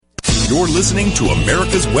You're listening to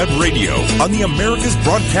America's Web Radio on the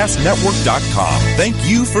AmericasBroadcastNetwork.com. Thank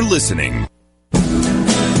you for listening.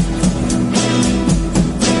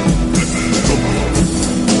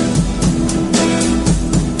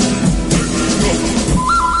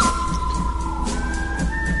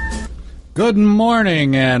 Good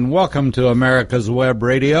morning and welcome to America's Web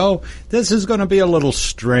Radio. This is going to be a little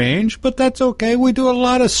strange, but that's okay. We do a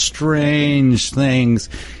lot of strange things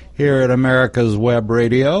here at America's Web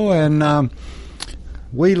Radio, and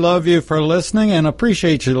we love you for listening and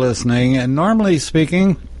appreciate you listening. And normally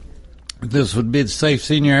speaking, this would be the Safe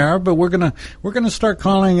Senior Hour, but we're gonna start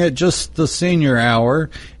calling it just the Senior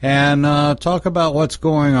Hour and talk about what's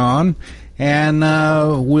going on. And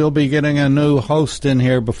we'll be getting a new host in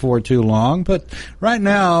here before too long. But right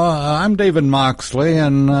now, I'm David Moxley,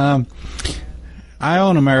 and I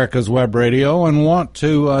own America's Web Radio and want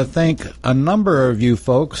to thank a number of you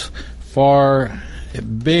folks for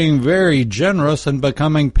being very generous and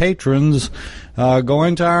becoming patrons,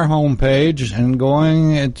 going to our homepage and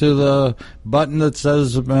going to the button that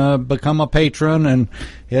says become a patron, and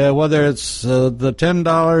whether it's the $10,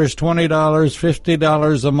 $20,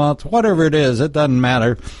 $50 a month, whatever it is, it doesn't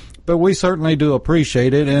matter. But we certainly do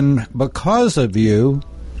appreciate it, and because of you,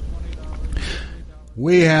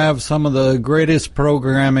 we have some of the greatest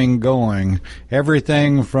programming going.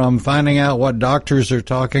 Everything from finding out what doctors are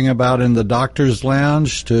talking about in the Doctor's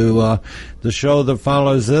Lounge to the show that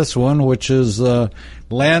follows this one, which is the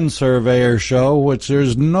Land Surveyor Show, which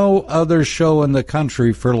there's no other show in the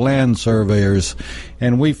country for land surveyors.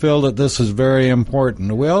 And we feel that this is very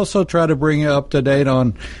important. We also try to bring you up to date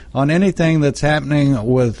on anything that's happening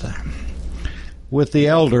with the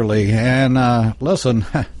elderly. And listen,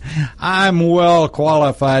 I'm well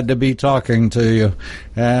qualified to be talking to you.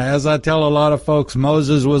 As I tell a lot of folks,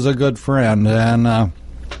 Moses was a good friend, and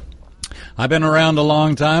I've been around a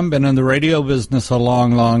long time, been in the radio business a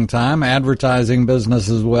long, long time, advertising business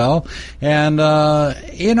as well. And,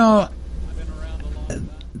 the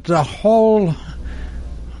whole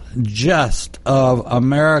gist of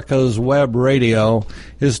America's Web Radio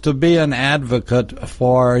is to be an advocate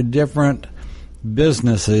for different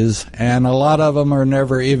businesses, and a lot of them are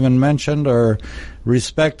never even mentioned or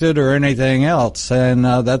respected or anything else. And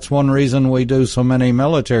that's one reason we do so many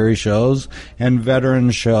military shows and veteran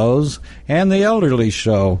shows and the elderly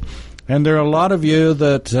show. And there are a lot of you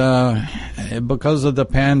that because of the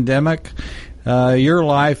pandemic, your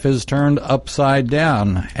life is turned upside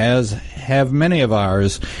down, as have many of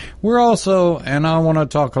ours. We're also, and I want to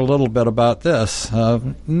talk a little bit about this,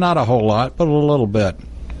 not a whole lot, but a little bit.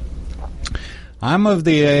 I'm of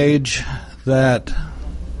the age that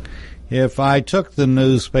if I took the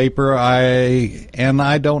newspaper, and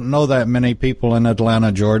I don't know that many people in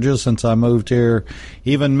Atlanta, Georgia, since I moved here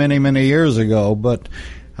even many, many years ago, but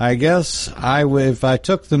I guess if I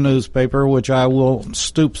took the newspaper, which I will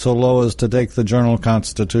stoop so low as to take the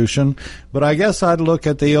Journal-Constitution, but I guess I'd look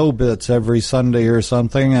at the obits every Sunday or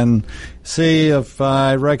something and see if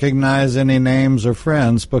I recognize any names or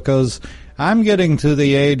friends, because I'm getting to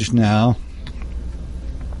the age now.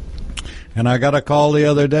 And I got a call the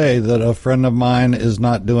other day that a friend of mine is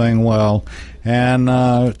not doing well,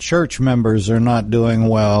 and church members are not doing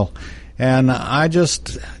well. And I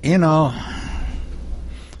just, it's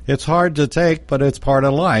hard to take, but it's part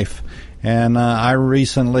of life. And I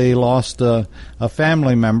recently lost a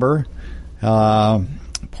family member,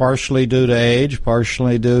 partially due to age,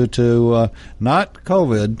 partially due to not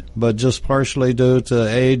COVID, but just partially due to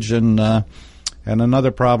age and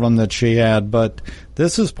another problem that she had. But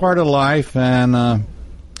this is part of life, and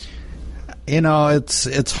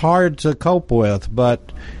it's hard to cope with.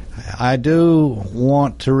 But I do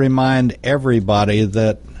want to remind everybody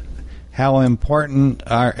that how important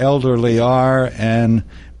our elderly are, and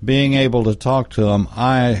being able to talk to them.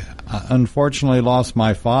 I unfortunately lost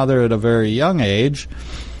my father at a very young age,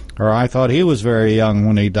 or I thought he was very young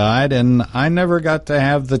when he died, and I never got to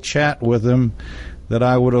have the chat with him that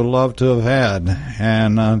I would have loved to have had,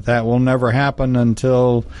 and that will never happen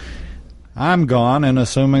until I'm gone, and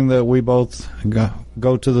assuming that we both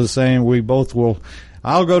go to the same,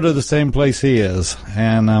 I'll go to the same place he is,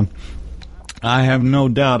 and I have no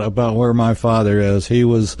doubt about where my father is. He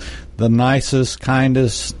was the nicest,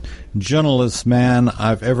 kindest, gentlest man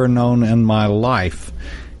I've ever known in my life.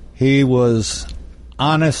 He was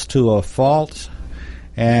honest to a fault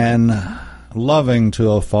and loving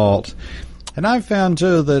to a fault. And I found,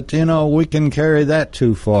 too, that, we can carry that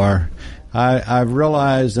too far. I've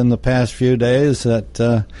realized in the past few days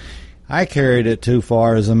that I carried it too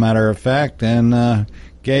far, as a matter of fact, and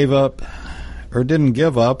gave up, or didn't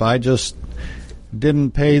give up. I just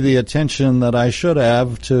didn't pay the attention that I should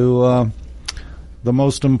have to the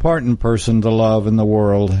most important person to love in the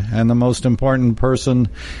world, and the most important person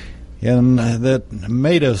that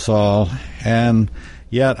made us all. And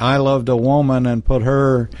yet I loved a woman and put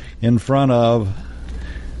her in front of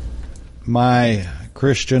my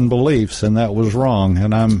Christian beliefs, and that was wrong,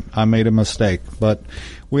 and I made a mistake. But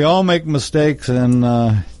we all make mistakes,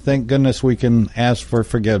 and thank goodness we can ask for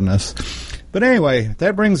forgiveness. But anyway,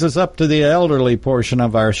 that brings us up to the elderly portion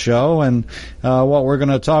of our show, and what we're going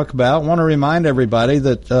to talk about. I want to remind everybody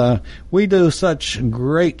that we do such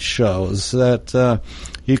great shows that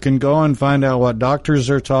you can go and find out what doctors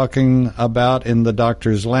are talking about in the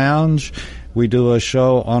Doctor's Lounge. We do a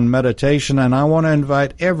show on meditation, and I want to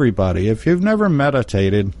invite everybody, if you've never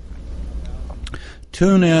meditated,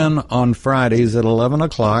 tune in on Fridays at 11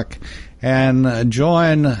 o'clock and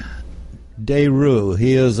join Dae-Ru.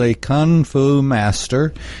 He is a Kung Fu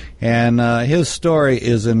master, and his story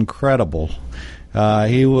is incredible.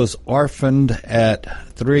 He was orphaned at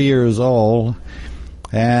 3 years old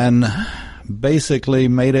and basically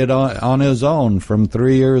made it on his own from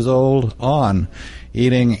 3 years old on,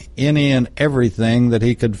 eating any and everything that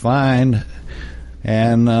he could find,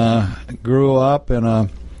 and grew up in a,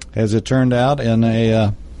 as it turned out, in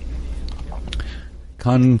a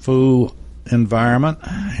Kung Fu environment,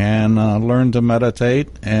 and learned to meditate,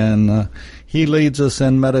 and he leads us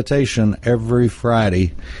in meditation every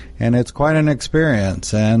Friday, and it's quite an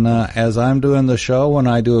experience. And as I'm doing the show, when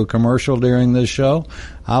I do a commercial during this show,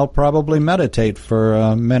 I'll probably meditate for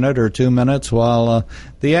a minute or 2 minutes while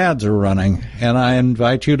the ads are running, and I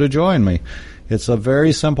invite you to join me. It's a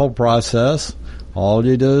very simple process. All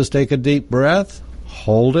you do is take a deep breath,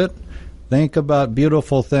 hold it, think about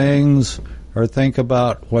beautiful things, or think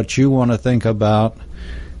about what you want to think about,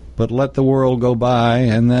 but let the world go by,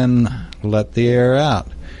 and then let the air out.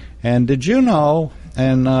 And did you know,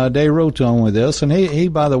 and Dae-Ru told me this, and he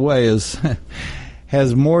by the way, is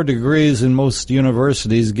has more degrees than most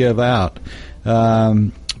universities give out,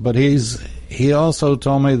 but he also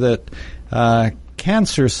told me that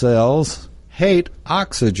cancer cells hate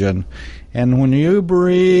oxygen, and when you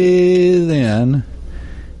breathe in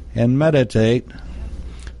and meditate,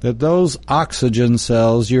 that those oxygen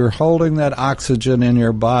cells, you're holding that oxygen in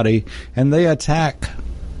your body, and they attack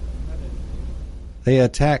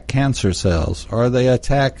cancer cells, or they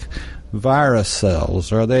attack virus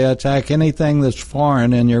cells, or they attack anything that's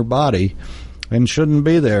foreign in your body and shouldn't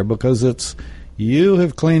be there, because it's you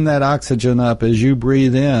have cleaned that oxygen up as you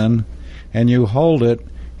breathe in and you hold it,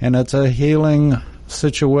 and it's a healing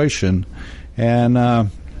situation. And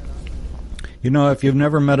if you've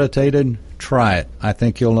never meditated, try it. I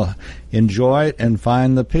think you'll enjoy it and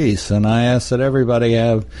find the peace. And I ask that everybody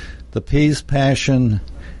have the peace, passion,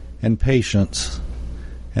 and patience.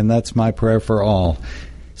 And that's my prayer for all.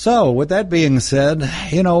 So, with that being said,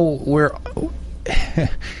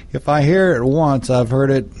 if I hear it once, I've heard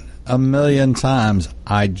it a million times.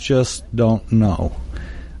 I just don't know.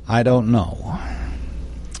 I don't know.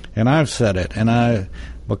 And I've said it. And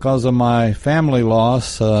because of my family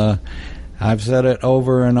loss, I've said it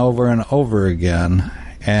over and over and over again,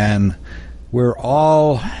 and we're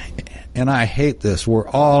all, and I hate this, we're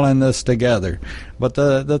all in this together. But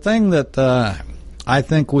the thing that I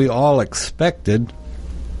think we all expected,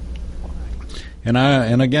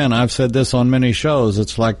 and again, I've said this on many shows,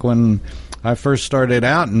 it's like when I first started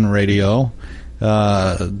out in radio,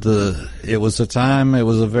 it was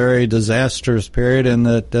a very disastrous period in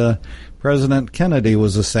that President Kennedy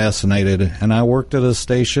was assassinated, and I worked at a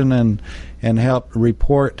station and helped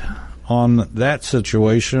report on that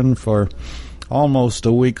situation for almost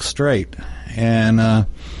a week straight. And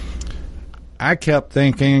I kept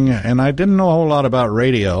thinking, and I didn't know a whole lot about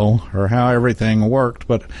radio or how everything worked,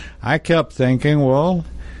 but I kept thinking, well,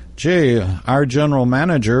 gee, our general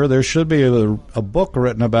manager, there should be a book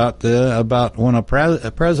written about when a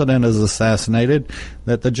president is assassinated,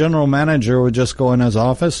 that the general manager would just go in his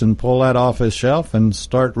office and pull that off his shelf and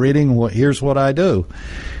start reading, here's what I do.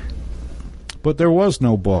 But there was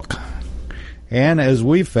no book. And as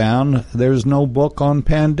we found, there's no book on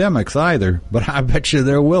pandemics either. But I bet you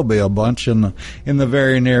there will be a bunch in the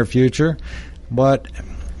very near future. But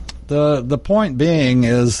the point being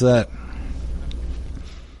is that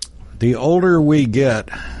the older we get,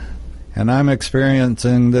 and I'm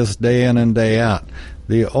experiencing this day in and day out,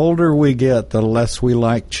 the older we get, the less we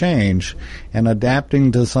like change. And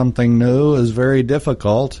adapting to something new is very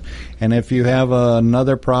difficult. And if you have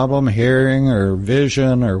another problem, hearing or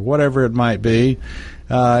vision or whatever it might be,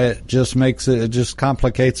 it just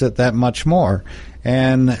complicates it that much more.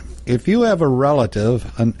 And if you have a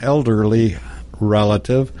relative, an elderly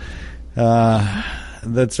relative,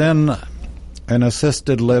 that's in an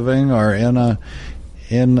assisted living or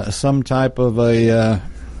in some type of a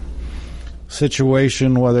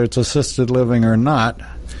situation, whether it's assisted living or not,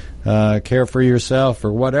 care for yourself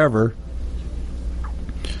or whatever,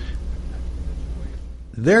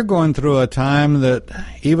 they're going through a time that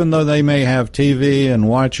even though they may have TV and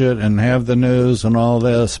watch it and have the news and all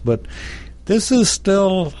this, but this is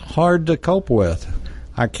still hard to cope with.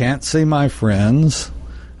 I can't see my friends.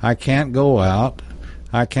 I can't go out.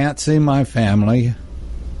 I can't see my family.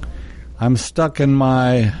 I'm stuck in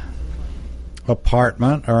my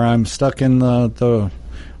apartment, or I'm stuck in the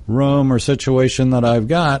room or situation that I've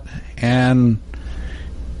got, and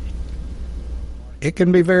it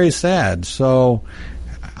can be very sad. So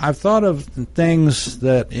I've thought of things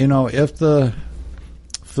that, if the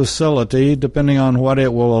facility, depending on what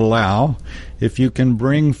it will allow, if you can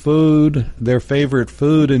bring food, their favorite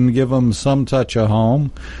food, and give them some touch of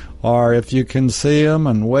home, or if you can see them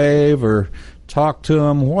and wave or talk to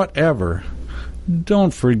them, whatever,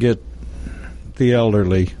 don't forget the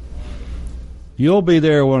elderly. You'll be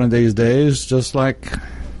there one of these days, just like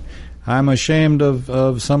I'm ashamed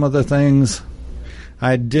of some of the things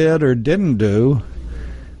I did or didn't do.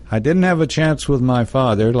 I didn't have a chance with my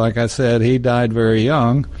father. Like I said, he died very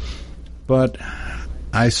young, but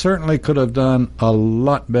I certainly could have done a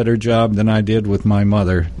lot better job than I did with my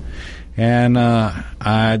mother. And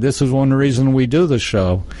this is one reason we do the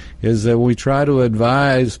show, is that we try to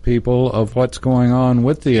advise people of what's going on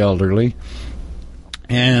with the elderly.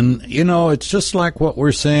 And, it's just like what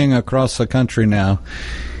we're seeing across the country now,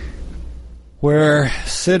 where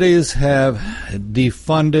cities have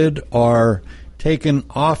defunded or taken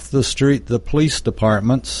off the street the police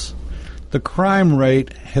departments. The crime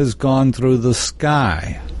rate has gone through the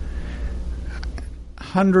sky.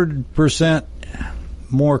 100%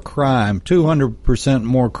 more crime, 200%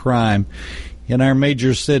 more crime in our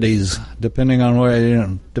major cities, depending on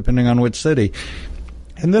which city.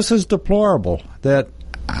 And this is deplorable. That,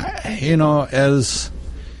 as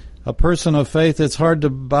a person of faith, it's hard to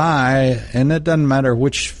buy, and it doesn't matter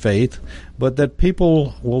which faith, but that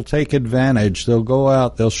people will take advantage. They'll go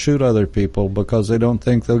out, they'll shoot other people because they don't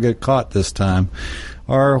think they'll get caught this time,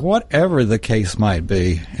 or whatever the case might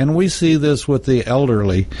be. And we see this with the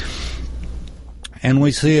elderly, and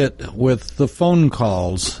we see it with the phone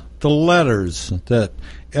calls, the letters that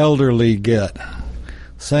elderly get,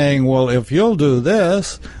 saying, well, if you'll do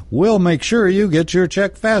this, we'll make sure you get your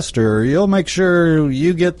check faster, or you'll make sure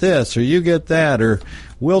you get this, or you get that, or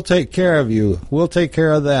we'll take care of you, we'll take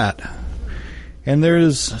care of that. And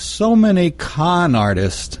there's so many con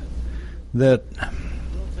artists that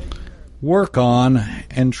work on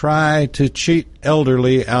and try to cheat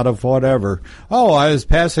elderly out of whatever. Oh, I was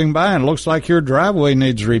passing by and it looks like your driveway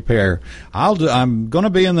needs repair. I'm going to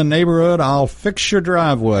be in the neighborhood, I'll fix your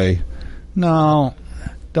driveway. No,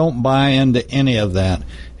 don't buy into any of that.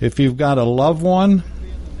 If you've got a loved one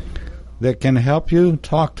that can help you,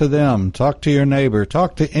 talk to them, talk to your neighbor,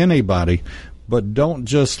 talk to anybody, but don't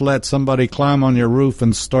just let somebody climb on your roof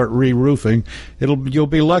and start re-roofing. You'll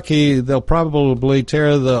be lucky they'll probably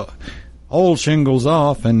tear the old shingles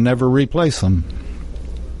off and never replace them.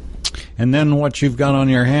 And then what you've got on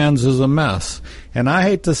your hands is a mess. And I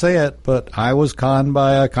hate to say it, but I was conned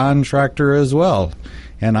by a contractor as well.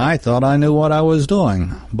 And I thought I knew what I was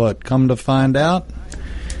doing. But come to find out,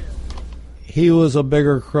 he was a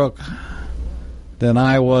bigger crook than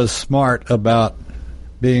I was smart about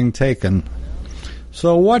being taken.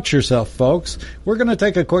 So watch yourself, folks. We're going to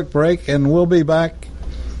take a quick break, and we'll be back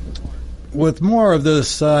with more of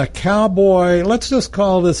this cowboy. Let's just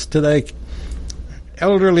call this today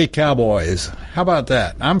elderly cowboys. How about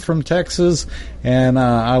that? I'm from Texas, and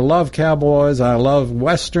I love cowboys. I love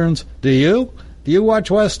Westerns. Do you? Do you watch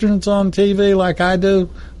Westerns on TV like I do?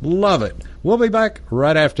 Love it. We'll be back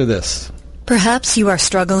right after this. Perhaps you are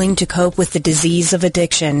struggling to cope with the disease of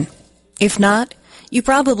addiction. If not, you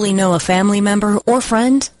probably know a family member or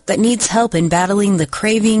friend that needs help in battling the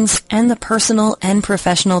cravings and the personal and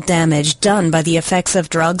professional damage done by the effects of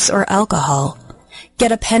drugs or alcohol.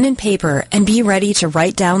 Get a pen and paper and be ready to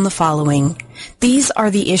write down the following. These are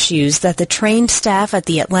the issues that the trained staff at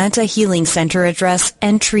the Atlanta Healing Center address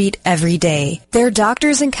and treat every day. Their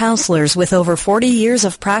doctors and counselors with over 40 years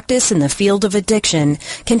of practice in the field of addiction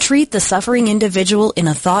can treat the suffering individual in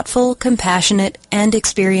a thoughtful, compassionate, and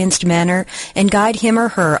experienced manner and guide him or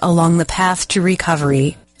her along the path to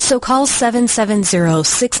recovery. So call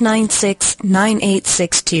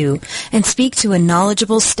 770-696-9862 and speak to a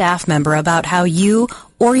knowledgeable staff member about how you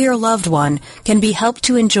or your loved one can be helped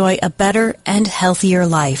to enjoy a better and healthier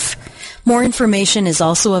life. More information is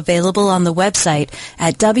also available on the website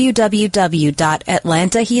at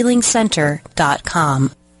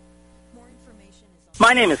www.atlantahealingcenter.com.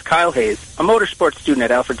 My name is Kyle Hayes, a motorsports student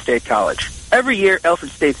at Alfred State College. Every year,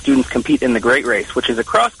 Alfred State students compete in the Great Race, which is a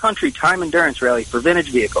cross-country time endurance rally for vintage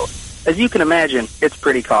vehicles. As you can imagine, it's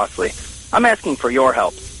pretty costly. I'm asking for your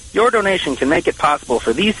help. Your donation can make it possible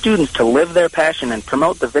for these students to live their passion and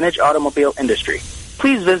promote the vintage automobile industry.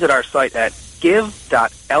 Please visit our site at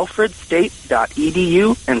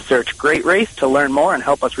give.alfredstate.edu and search Great Race to learn more and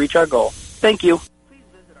help us reach our goal. Thank you.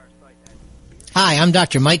 Hi, I'm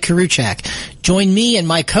Dr. Mike Karuchak. Join me and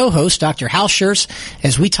my co-host, Dr. Hal Schurz,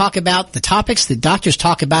 as we talk about the topics that doctors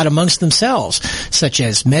talk about amongst themselves, such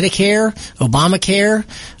as Medicare, Obamacare,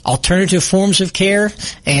 alternative forms of care,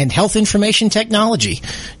 and health information technology.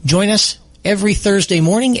 Join us every Thursday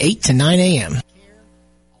morning, 8 to 9 a.m.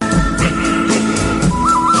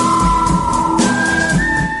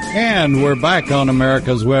 And we're back on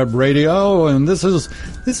America's Web Radio, and this is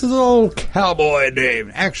old Cowboy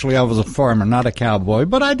Dave. Actually, I was a farmer, not a cowboy,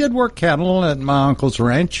 but I did work cattle at my uncle's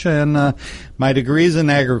ranch, and my degree's in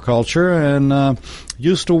agriculture, and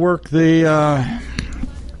used to work the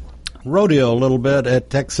rodeo a little bit at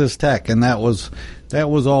Texas Tech, and that was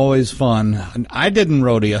always fun. I didn't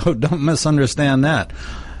rodeo. Don't misunderstand that.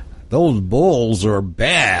 Those bulls are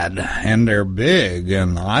bad, and they're big,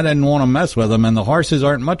 and I didn't want to mess with them, and the horses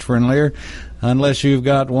aren't much friendlier unless you've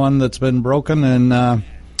got one that's been broken and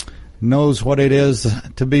knows what it is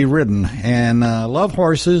to be ridden. And love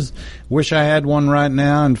horses. Wish I had one right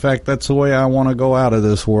now. In fact, that's the way I want to go out of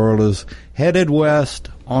this world, is headed west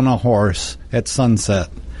on a horse at sunset.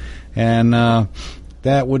 And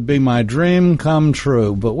that would be my dream come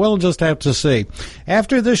true, but we'll just have to see.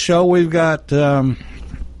 After this show, we've got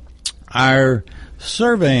our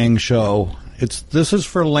surveying show. This is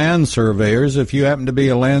for land surveyors. If you happen to be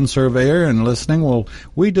a land surveyor and listening, well,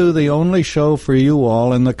 we do the only show for you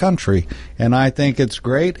all in the country, and I think it's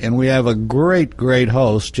great. And we have a great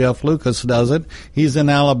host. Jeff Lucas does it. He's in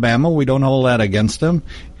Alabama. We don't hold that against him,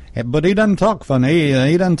 but he doesn't talk funny.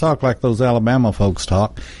 He doesn't talk like those Alabama folks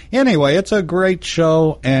talk. Anyway, it's a great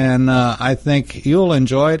show, and I think you'll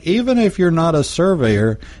enjoy it. Even if you're not a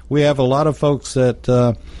surveyor, we have a lot of folks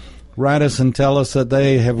that write us and tell us that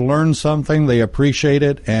they have learned something, they appreciate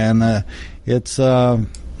it, and it's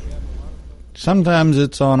sometimes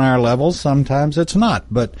it's on our level, sometimes it's not,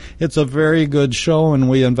 but it's a very good show, and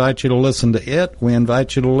we invite you to listen to it. We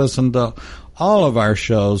invite you to listen to all of our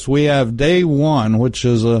shows. We have Day One, which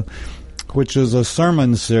is a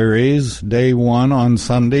sermon series, Day One on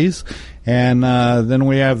Sundays, and then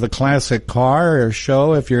we have the Classic Car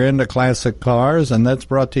Show if you're into classic cars, and that's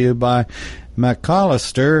brought to you by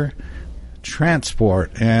McAllister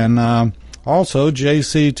Transport, and also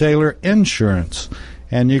J.C. Taylor Insurance,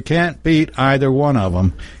 and you can't beat either one of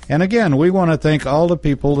them. And again, we want to thank all the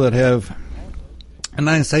people that have, and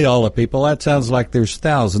I say all the people, that sounds like there's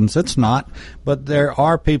thousands. It's not, but there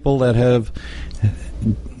are people that have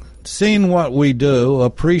seen what we do,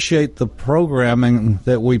 appreciate the programming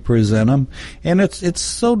that we present them, and it's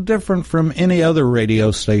so different from any other radio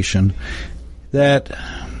station that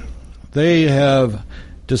they have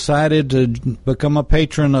decided to become a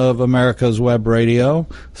patron of America's Web Radio,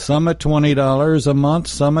 some at $20 a month,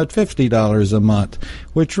 some at $50 a month,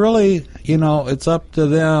 which really, it's up to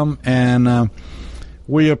them, and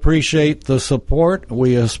we appreciate the support.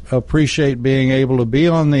 We appreciate being able to be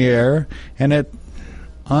on the air, and it,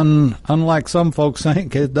 unlike some folks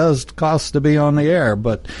think, it does cost to be on the air,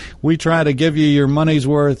 but we try to give you your money's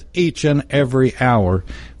worth each and every hour.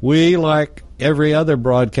 We, like every other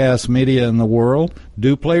broadcast media in the world,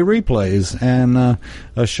 do play replays, and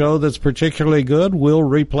a show that's particularly good, we'll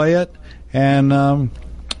replay it, and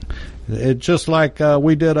it just like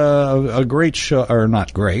we did a great show, or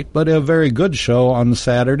not great, but a very good show on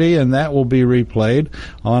Saturday, and that will be replayed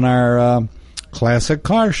on our Classic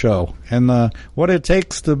Car Show, and what it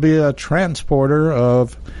takes to be a transporter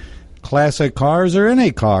of classic cars or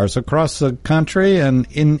any cars across the country, and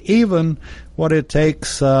even what it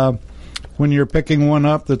takes when you're picking one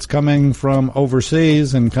up that's coming from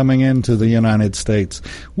overseas and coming into the United States.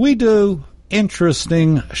 We do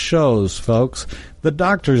interesting shows, folks. The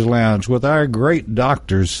Doctor's Lounge with our great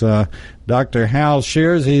doctors. Dr. Hal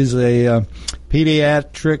Shears, he's a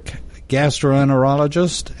pediatric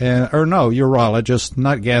gastroenterologist, urologist,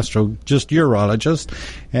 not gastro, just urologist,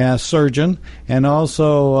 surgeon, and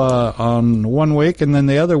also on one week, and then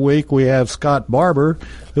the other week we have Scott Barber,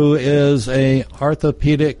 who is a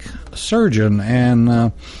orthopedic surgeon,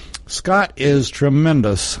 and Scott is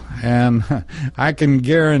tremendous, and I can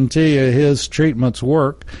guarantee you his treatments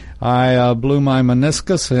work. I blew my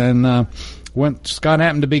meniscus, and Scott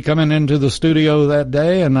happened to be coming into the studio that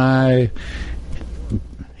day, and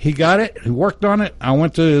he got it, he worked on it. I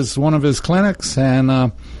went to one of his clinics,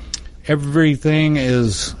 and everything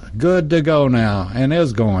is good to go now, and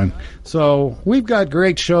is going. So we've got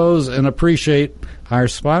great shows, and appreciate our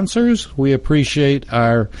sponsors. We appreciate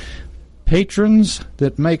our patrons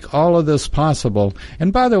that make all of this possible.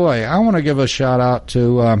 And by the way, I want to give a shout out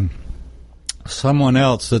to someone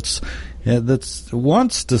else that's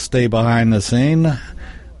wants to stay behind the scene.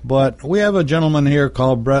 But we have a gentleman here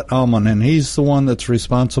called Brett Ullman, and he's the one that's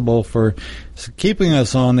responsible for keeping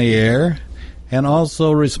us on the air, and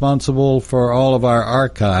also responsible for all of our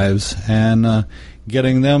archives and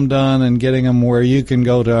getting them done and getting them where you can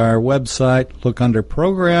go to our website, look under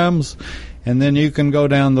programs, and then you can go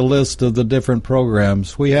down the list of the different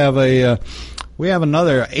programs. We have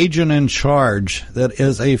another Agent in Charge that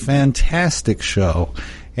is a fantastic show,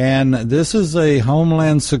 and this is a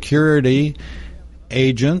Homeland Security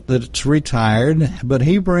agent that's retired, but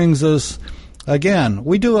he brings us, again,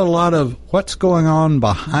 we do a lot of what's going on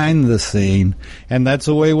behind the scene, and that's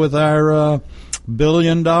the way with our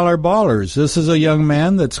billion-dollar ballers. This is a young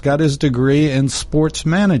man that's got his degree in sports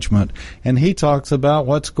management, and he talks about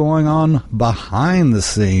what's going on behind the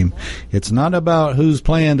scene. It's not about who's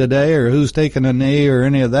playing today or who's taking a knee or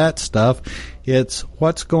any of that stuff. It's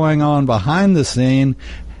what's going on behind the scene.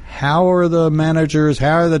 How are the managers,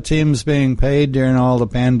 how are the teams being paid during all the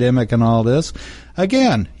pandemic and all this?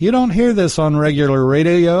 Again, you don't hear this on regular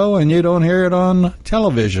radio, and you don't hear it on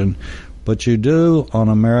television, but you do on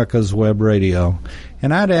America's Web Radio.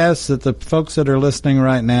 And I'd ask that the folks that are listening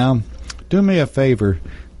right now, do me a favor.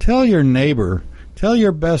 Tell your neighbor, tell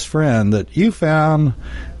your best friend that you found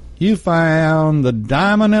the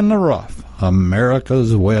diamond in the rough,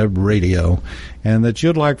 America's Web Radio, and that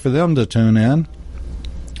you'd like for them to tune in.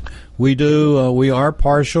 We are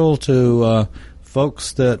partial to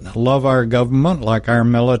folks that love our government, like our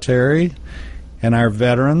military and our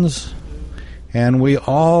veterans. And we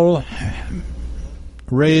all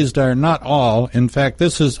raised our, not all, in fact,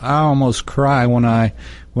 I almost cry when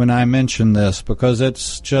I mention this, because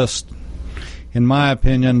it's just, in my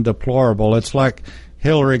opinion, deplorable. It's like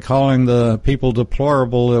Hillary calling the people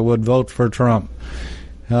deplorable that would vote for Trump.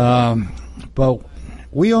 But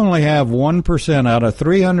we only have 1% out of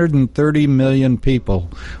 330 million people,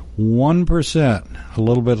 1%, a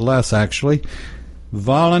little bit less actually,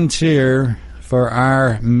 volunteer for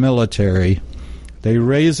our military. They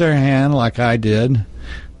raise their hand, like I did,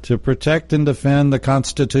 to protect and defend the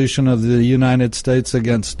Constitution of the United States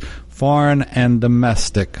against foreign and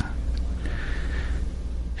domestic.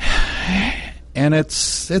 And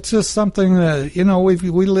it's just something that,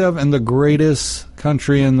 we live in the greatest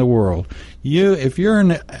country in the world. If you're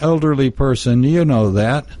an elderly person, you know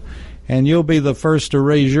that, and you'll be the first to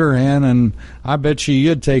raise your hand, and I bet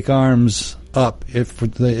you'd take arms up if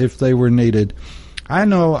they were needed. I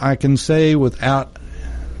know I can say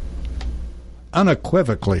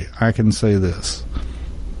unequivocally, I can say this.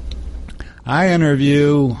 I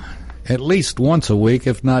interview at least once a week,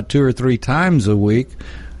 if not 2 or 3 times a week,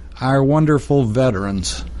 our wonderful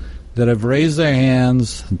veterans that have raised their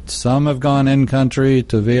hands. Some have gone in country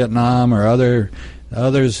to Vietnam, or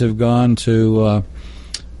others have gone to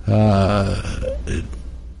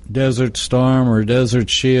Desert Storm or Desert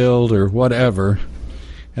Shield or whatever,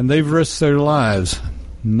 and they've risked their lives,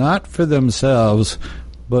 not for themselves,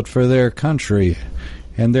 but for their country.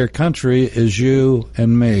 And their country is you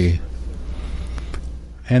and me.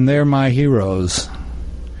 And they're my heroes.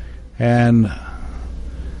 And,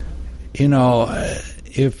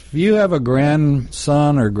 if you have a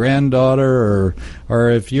grandson or granddaughter, or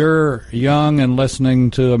if you're young and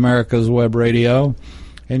listening to America's Web Radio,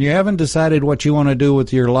 and you haven't decided what you want to do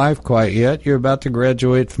with your life quite yet, you're about to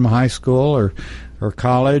graduate from high school or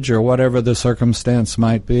college or whatever the circumstance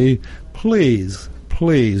might be, please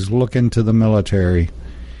look into the military.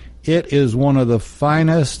 It is one of the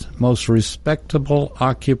finest, most respectable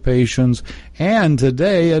occupations, and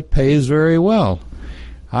today it pays very well.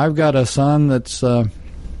 I've got a son that's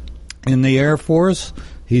in the Air Force.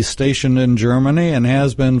 He's stationed in Germany and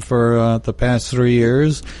has been for the past 3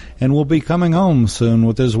 years, and will be coming home soon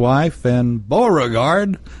with his wife and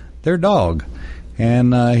Beauregard, their dog.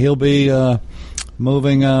 And he'll be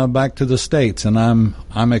moving back to the States, and I'm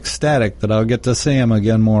ecstatic that I'll get to see him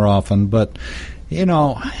again more often. But,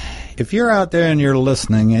 if you're out there and you're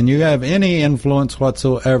listening and you have any influence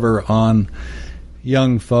whatsoever on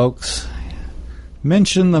young folks,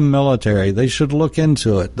 mention the military. They should look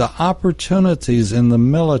into it. The opportunities in the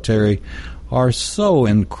military are so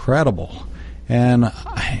incredible. And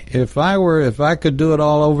if I could do it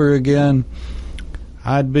all over again,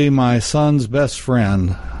 I'd be my son's best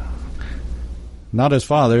friend. Not his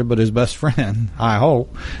father, but his best friend, I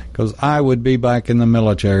hope, because I would be back in the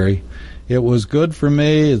military. It was good for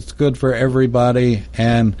me. It's good for everybody.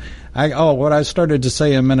 And what I started to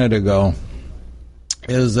say a minute ago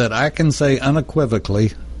is that I can say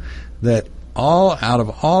unequivocally that out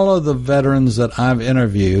of all of the veterans that I've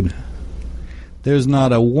interviewed, there's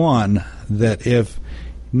not a one that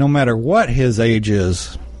no matter what his age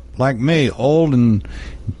is, like me, old and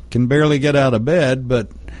can barely get out of bed, but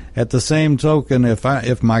at the same token,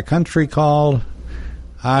 if my country called,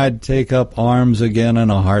 I'd take up arms again in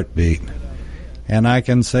a heartbeat. And I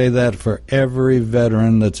can say that for every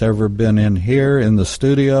veteran that's ever been in here in the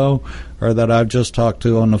studio or that I've just talked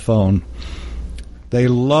to on the phone. They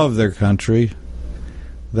love their country.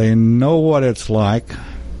 They know what it's like.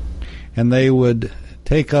 And they would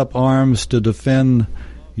take up arms to defend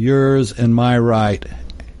yours and my right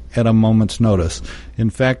at a moment's notice. In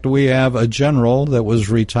fact, we have a general that was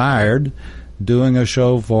retired doing a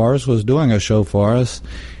show for us,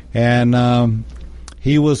 and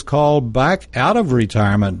he was called back out of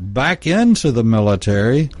retirement, back into the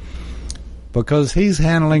military, because he's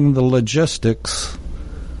handling the logistics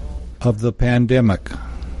of the pandemic.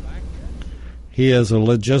 He is a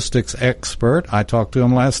logistics expert. I talked to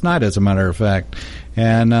him last night, as a matter of fact,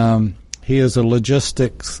 and he is a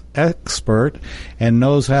logistics expert and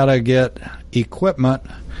knows how to get equipment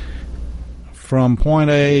from point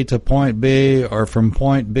A to point B or from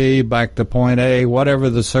point B back to point A, whatever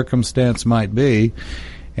the circumstance might be.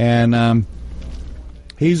 And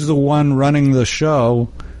he's the one running the show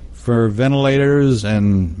for ventilators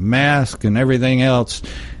and masks and everything else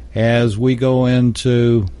as we go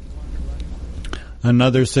into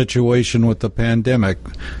another situation with the pandemic.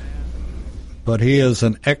 But he is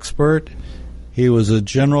an expert. He was a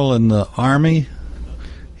general in the Army.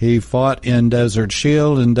 He fought in Desert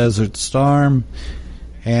Shield and Desert Storm,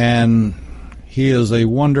 and he is a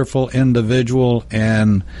wonderful individual,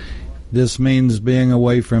 and this means being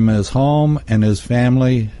away from his home and his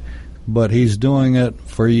family, but he's doing it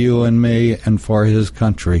for you and me and for his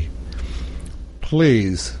country.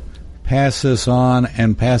 Please pass this on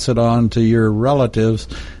and pass it on to your relatives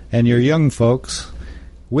and your young folks.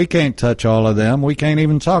 We can't touch all of them. We can't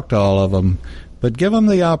even talk to all of them. But give them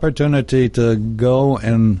the opportunity to go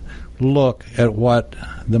and look at what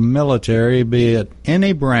the military, be it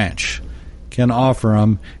any branch, can offer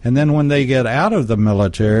them. And then when they get out of the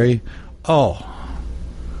military, the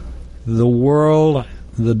world,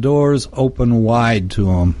 the doors open wide to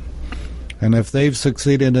them. And if they've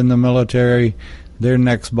succeeded in the military, their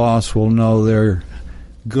next boss will know they're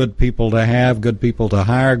good people to have, good people to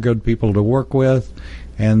hire, good people to work with,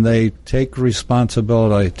 and they take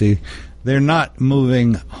responsibility. They're not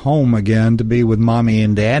moving home again to be with mommy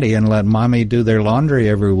and daddy and let mommy do their laundry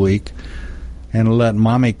every week and let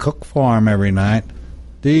mommy cook for them every night.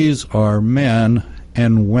 These are men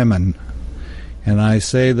and women. And I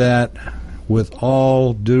say that with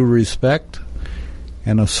all due respect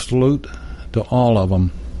and a salute to all of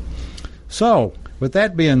them. So, with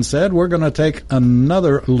that being said, we're going to take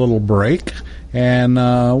another little break. And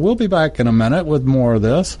we'll be back in a minute with more of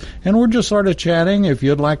this. And we're just sort of chatting. If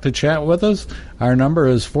you'd like to chat with us, our number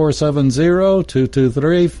is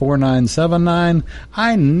 470-223-4979.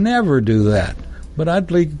 I never do that, but I'd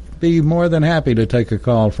be more than happy to take a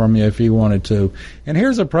call from you if you wanted to. And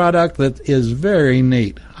here's a product that is very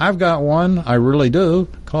neat. I've got one, I really do,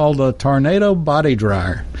 called the Tornado Body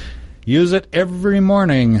Dryer. Use it every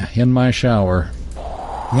morning in my shower.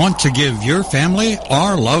 Want to give your family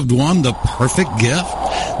or loved one the perfect gift?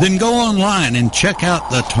 Then go online and check out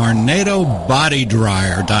the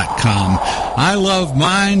TornadoBodyDryer.com. I love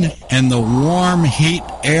mine and the warm heat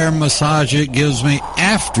air massage it gives me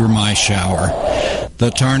after my shower.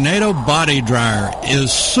 The Tornado Body Dryer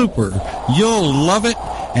is super. You'll love it,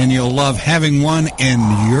 and you'll love having one in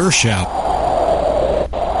your shower.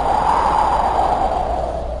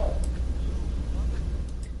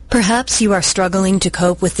 Perhaps you are struggling to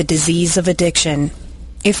cope with the disease of addiction.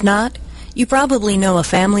 If not, you probably know a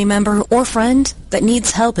family member or friend that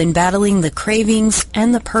needs help in battling the cravings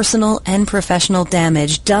and the personal and professional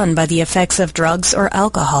damage done by the effects of drugs or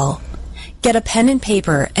alcohol. Get a pen and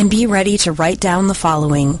paper and be ready to write down the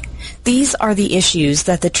following. These are the issues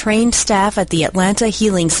that the trained staff at the Atlanta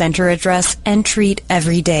Healing Center address and treat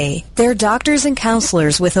every day. Their doctors and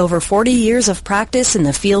counselors with over 40 years of practice in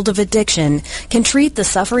the field of addiction can treat the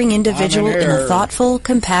suffering individual in a thoughtful,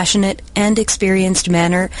 compassionate, and experienced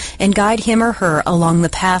manner and guide him or her along the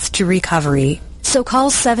path to recovery. So call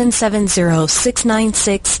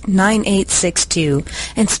 770-696-9862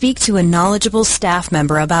 and speak to a knowledgeable staff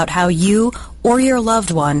member about how you or your loved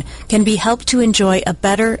one can be helped to enjoy a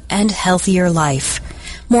better and healthier life.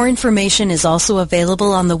 More information is also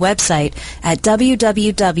available on the website at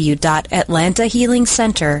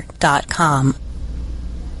www.atlantahealingcenter.com.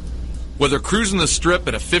 Whether cruising the strip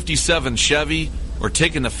in a 57 Chevy or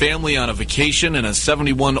taking the family on a vacation in a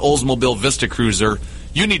 71 Oldsmobile Vista Cruiser,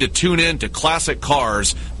 you need to tune in to Classic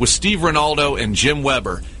Cars with Steve Ronaldo and Jim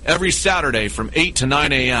Weber every Saturday from 8 to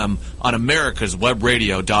 9 a.m. on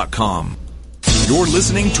americaswebradio.com. You're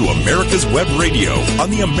listening to America's Web Radio on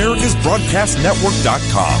the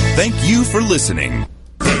americasbroadcastnetwork.com. Thank you for listening.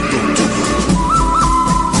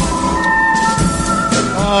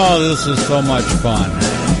 Oh, this is so much fun.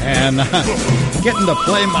 And getting to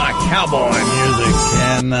play my cowboy music.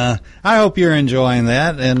 And I hope you're enjoying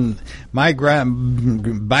that. And my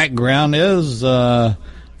background is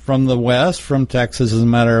from the West, from Texas, as a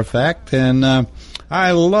matter of fact. And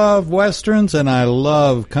I love Westerns, and I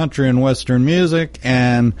love country and Western music.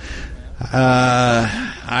 And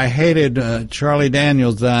I hated Charlie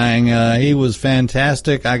Daniels dying. He was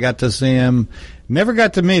fantastic. I got to see him. Never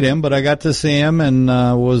got to meet him, but I got to see him and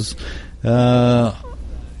was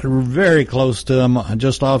very close to him,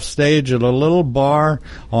 just off stage at a little bar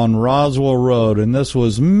on Roswell Road. And this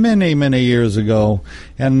was many, many years ago.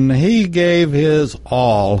 And he gave his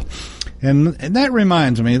all. And that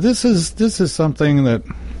reminds me, this is something that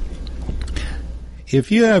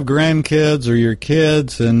if you have grandkids or your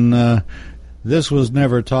kids, and this was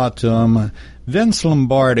never taught to them, Vince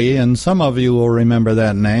Lombardi, and some of you will remember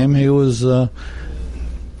that name. He was a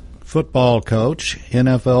football coach,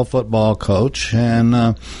 NFL football coach,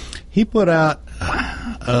 and he put out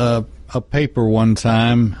a paper one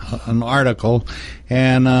time, an article,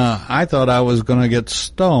 and I thought I was going to get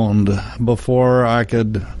stoned before I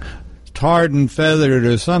could tarred and feathered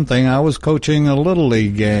or something. I was coaching a little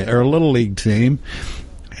league team,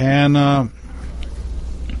 and I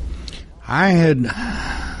had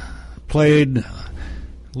played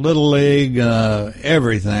Little League,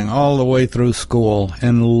 everything, all the way through school,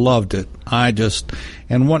 and loved it.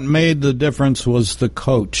 And what made the difference was the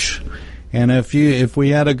coach. And if I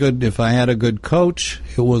had a good coach,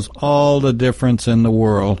 it was all the difference in the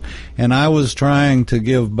world. And I was trying to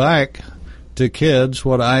give back to kids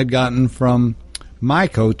what I'd gotten from my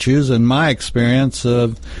coaches and my experience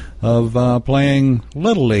of playing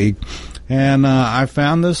Little League. And I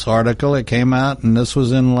found this article. It came out, and this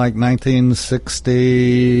was in like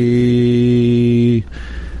 1960.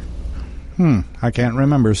 I can't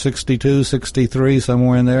remember, 62, 63,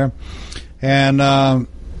 somewhere in there. And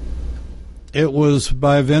it was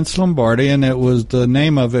by Vince Lombardi, and the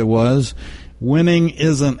name of it was "Winning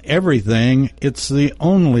Isn't Everything, It's the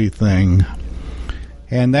Only Thing."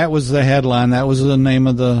 And that was the headline. That was the name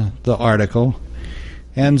of the article.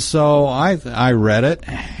 And so I read it,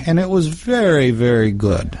 and it was very, very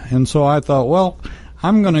good. And so I thought, well,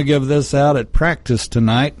 I'm going to give this out at practice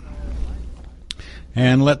tonight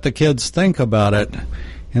and let the kids think about it.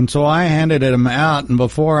 And so I handed them out, and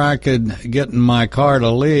before I could get in my car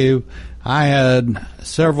to leave, I had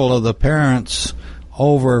several of the parents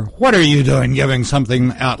over. What are you doing giving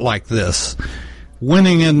something out like this?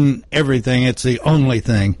 Winning in everything, it's the only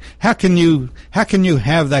thing. How can you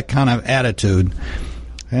have that kind of attitude?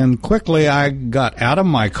 And quickly I got out of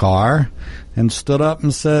my car and stood up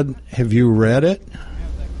and said, "Have you read it?"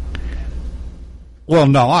 "Well,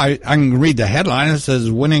 no, I can read the headline. It says,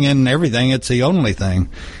 'Winning in everything, it's the only thing.'"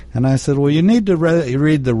 And I said, "Well, you need to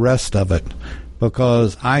read the rest of it,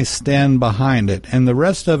 because I stand behind it." And the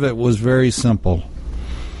rest of it was very simple.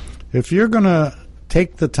 If you're going to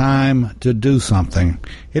take the time to do something,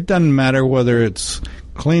 it doesn't matter whether it's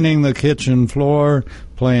cleaning the kitchen floor,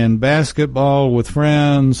 playing basketball with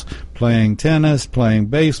friends, playing tennis, playing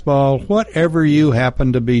baseball, whatever you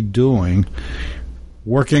happen to be doing,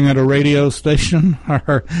 working at a radio station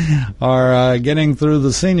or getting through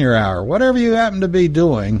the senior hour, whatever you happen to be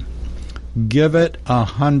doing, give it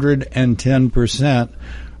 110%,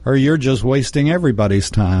 or you're just wasting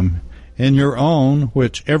everybody's time. In your own,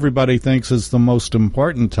 which everybody thinks is the most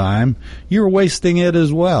important time, you're wasting it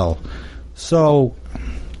as well. So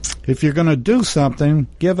If you're going to do something,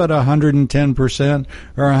 give it 110%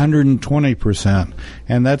 or 120%.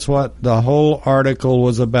 And that's what the whole article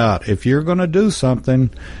was about. If you're going to do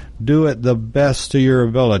something, do it the best to your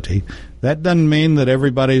ability. That doesn't mean that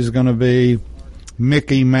everybody's going to be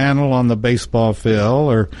Mickey Mantle on the baseball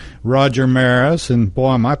field or Roger Maris, and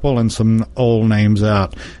boy, am I pulling some old names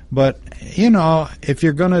out. But, you know, if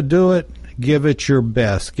you're going to do it, give it your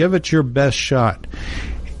best. Give it your best shot.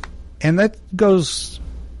 And that goes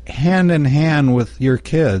hand in hand with your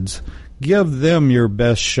kids. Give them your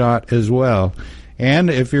best shot as well. And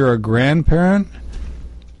if you're a grandparent,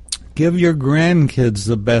 give your grandkids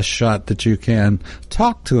the best shot that you can.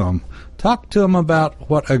 Talk to them. Talk to them about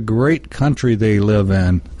what a great country they live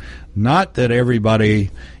in. Not that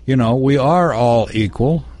everybody, you know, we are all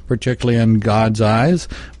equal, particularly in God's eyes,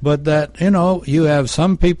 but that, you know, you have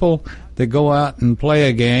some people that go out and play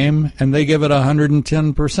a game and they give it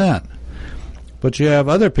 110%. But you have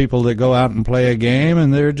other people that go out and play a game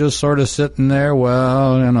and they're just sort of sitting there,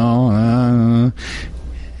 well, you know.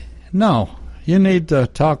 No, you need to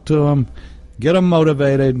talk to them, get them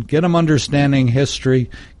motivated, get them understanding history,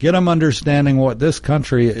 get them understanding what this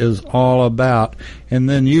country is all about, and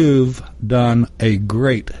then you've done a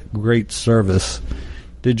great, great service.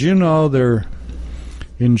 Did you know they're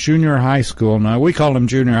in junior high school? Now, we call them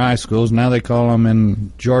junior high schools. Now they call them,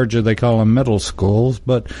 in Georgia, they call them middle schools.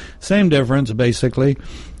 But same difference, basically.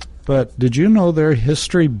 But did you know their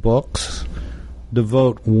history books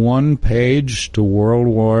devote 1 page to World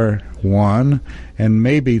War I and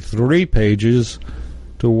maybe 3 pages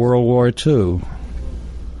to World War II?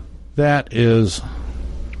 That is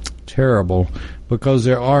terrible, because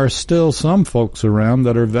there are still some folks around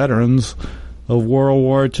that are veterans of World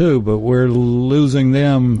War II, but we're losing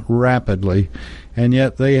them rapidly, and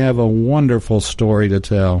yet they have a wonderful story to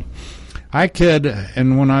tell. I kid,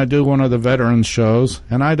 and when I do one of the veterans shows,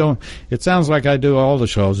 and I don't, it sounds like I do all the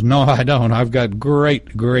shows. No, I don't. I've got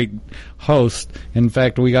great, great hosts. In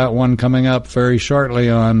fact, we got one coming up very shortly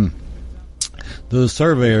on the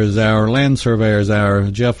Surveyor's Hour, Land Surveyor's Hour,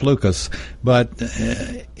 Jeff Lucas. But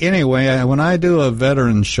anyway, when I do a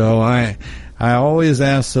veterans show, I always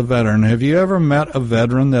ask the veteran, have you ever met a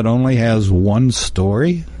veteran that only has one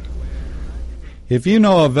story? If you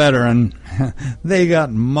know a veteran, they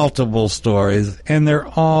got multiple stories, and they're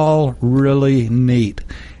all really neat.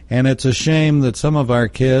 And it's a shame that some of our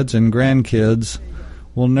kids and grandkids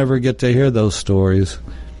will never get to hear those stories.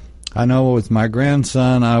 I know with my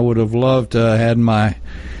grandson, I would have loved to have had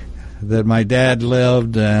that my dad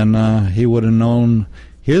lived, and he would have known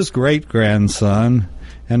his great-grandson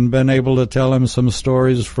and been able to tell him some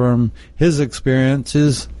stories from his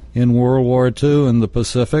experiences in World War II in the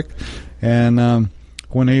Pacific, and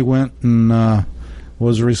when he went and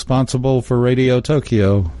was responsible for Radio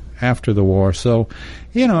Tokyo after the war. So,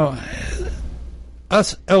 you know,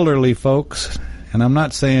 us elderly folks, and I'm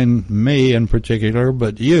not saying me in particular,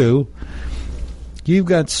 but you've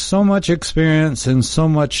got so much experience and so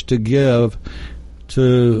much to give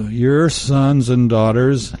to your sons and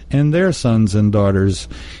daughters and their sons and daughters.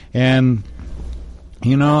 And,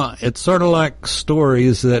 you know, it's sort of like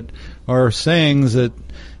stories that are sayings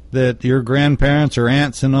that your grandparents or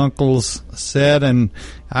aunts and uncles said, and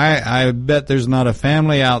I bet there's not a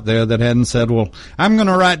family out there that hadn't said, well, I'm going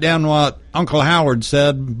to write down what Uncle Howard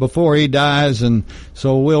said before he dies, and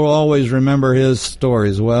so we'll always remember his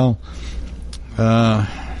stories. Well,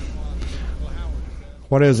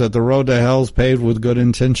 what is it? The road to hell's paved with good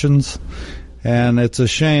intentions. And it's a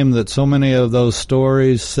shame that so many of those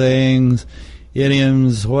stories, sayings,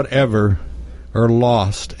 idioms, whatever, are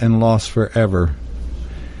lost and lost forever.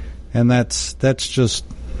 And that's just,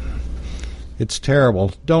 it's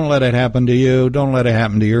terrible. Don't let it happen to you. Don't let it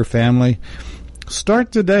happen to your family.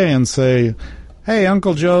 Start today and say, hey,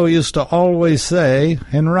 Uncle Joe used to always say,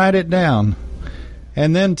 and write it down.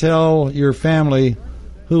 And then tell your family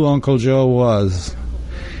who Uncle Joe was.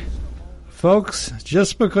 Folks,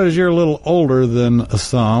 just because you're a little older than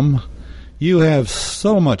some, you have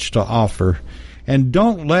so much to offer. And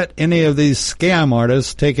don't let any of these scam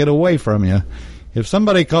artists take it away from you. If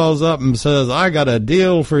somebody calls up and says, I got a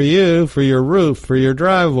deal for you, for your roof, for your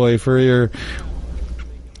driveway, to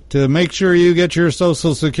make sure you get your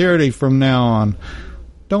Social Security from now on,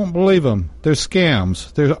 don't believe them. They're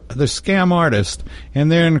scams. They're scam artists,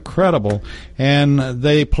 and they're incredible. And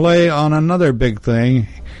they play on another big thing,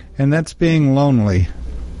 and that's being lonely.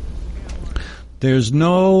 There's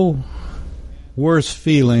no worse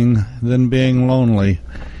feeling than being lonely.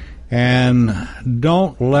 And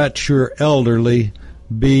don't let your elderly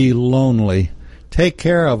be lonely. Take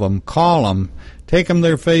care of them. Call them. Take them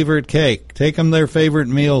their favorite cake. Take them their favorite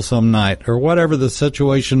meal some night, or whatever the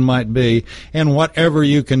situation might be, and whatever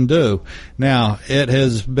you can do. Now, it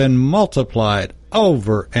has been multiplied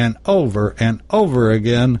over and over and over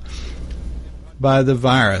again by the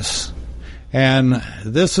virus. And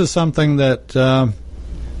this is something that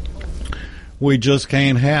we just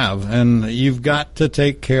can't have. And you've got to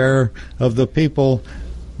take care of the people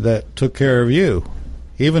that took care of you,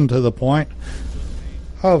 even to the point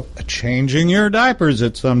of changing your diapers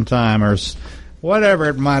at some time or whatever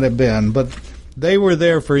it might have been. But they were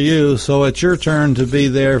there for you, so it's your turn to be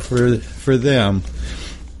there for them.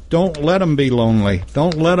 Don't let them be lonely.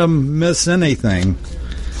 Don't let them miss anything.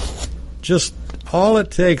 Just all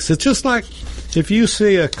it takes, it's just like if you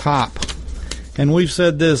see a cop, and we've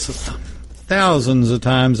said this thousands of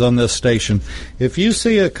times on this station, if you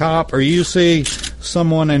see a cop or you see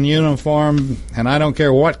someone in uniform, and I don't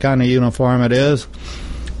care what kind of uniform it is,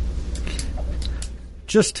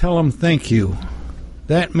 just tell them thank you.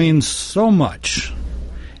 That means so much.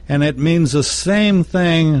 And it means the same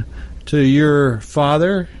thing to your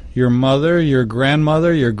father, your mother, your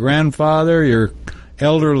grandmother, your grandfather, your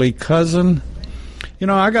elderly cousin. You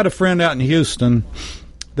know, I got a friend out in Houston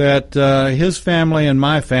that his family and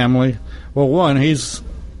my family, well, one, he's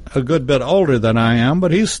a good bit older than I am,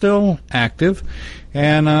 but he's still active.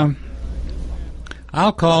 And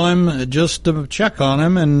I'll call him just to check on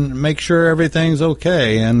him and make sure everything's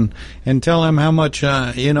okay, and tell him how much,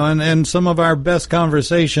 and some of our best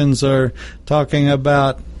conversations are talking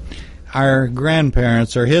about our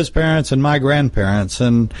grandparents or his parents and my grandparents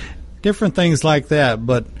and different things like that.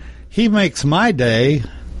 But he makes my day,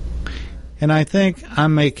 and I think I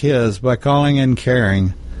make his by calling and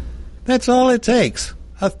caring. That's all it takes.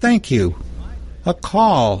 A thank you, a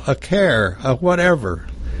call, a care, a whatever.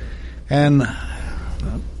 And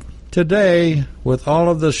today, with all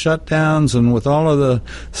of the shutdowns and with all of the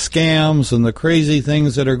scams and the crazy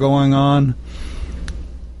things that are going on,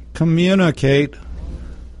 communicate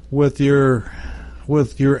with your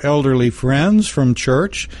elderly friends from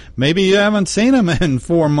church. Maybe you haven't seen them in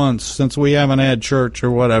 4 months since we haven't had church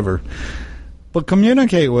or whatever. But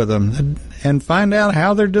communicate with them and find out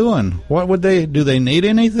how they're doing. Do they need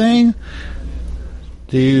anything?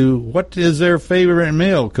 What is their favorite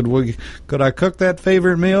meal? Could I cook that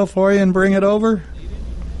favorite meal for you and bring it over?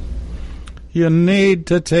 You need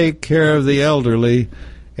to take care of the elderly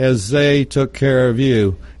as they took care of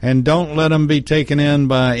you. And don't let them be taken in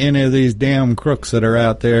by any of these damn crooks that are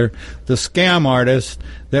out there, the scam artists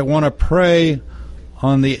that want to prey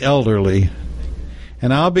on the elderly.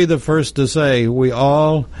 And I'll be the first to say,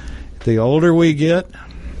 the older we get,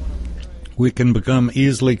 we can become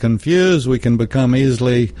easily confused, we can become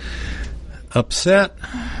easily upset,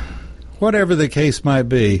 whatever the case might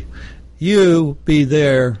be. You be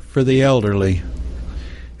there for the elderly.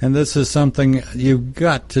 And this is something you've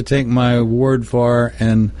got to take my word for,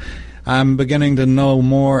 and I'm beginning to know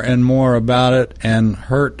more and more about it and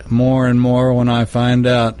hurt more and more when I find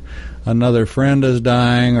out another friend is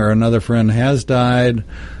dying or another friend has died,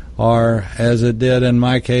 or, as it did in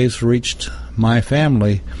my case, reached my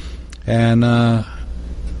family. And, I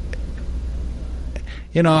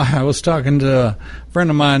was talking to a friend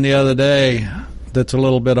of mine the other day that's a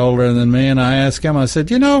little bit older than me, and I asked him, I said,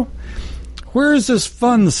 where is this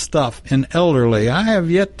fun stuff in elderly? I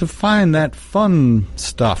have yet to find that fun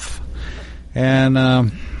stuff.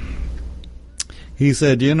 And he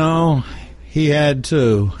said, he had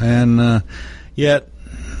too. And yet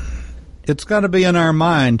it's got to be in our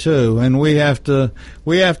mind too. And we have to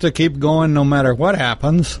keep going no matter what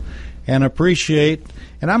happens, and appreciate.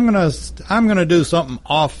 And I'm gonna do something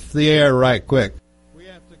off the air right quick. We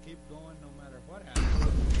have to keep going no matter what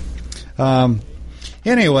happens.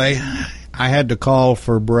 Anyway, I had to call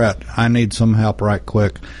for Brett. I need some help right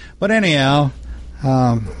quick. But anyhow,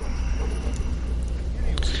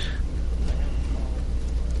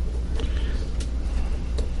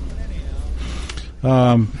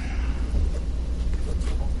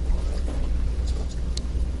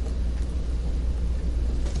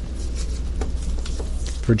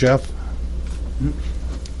 for Jeff? Mm-hmm.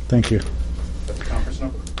 Thank you. That's the conference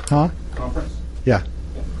number? Huh? Conference? Yeah.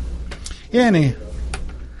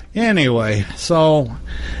 Anyway, so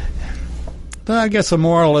I guess the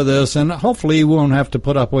moral of this, and hopefully you won't have to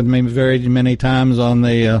put up with me very many times on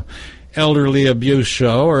the elderly abuse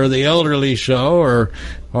show or the elderly show, or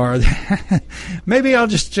maybe I'll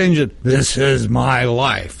just change it. This is my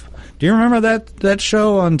life. Do you remember that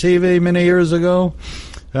show on TV many years ago?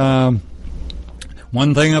 One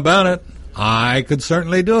thing about it, I could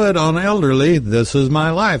certainly do it on elderly. This is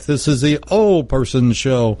my life. This is the old person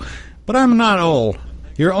show. But I'm not old.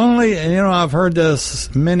 You're only, I've heard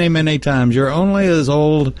this many, many times. You're only as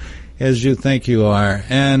old as you think you are.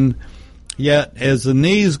 And yet, as the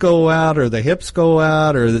knees go out or the hips go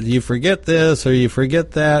out or you forget this or you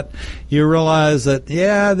forget that, you realize that,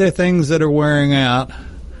 yeah, there are things that are wearing out,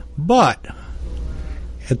 but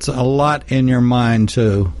it's a lot in your mind,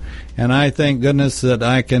 too. And I thank goodness that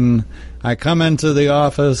I come into the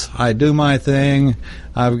office, I do my thing,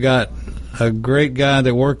 I've got a great guy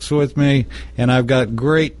that works with me, and I've got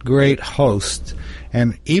great hosts.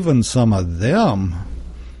 And even some of them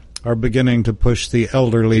are beginning to push the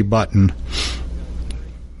elderly button.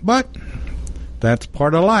 But that's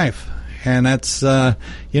part of life. And that's, the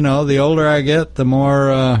older I get, the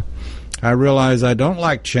more I realize I don't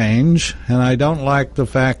like change, and I don't like the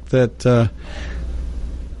fact that,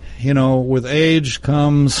 with age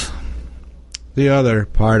comes the other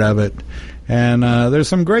part of it. And there's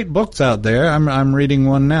some great books out there. I'm reading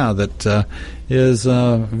one now that is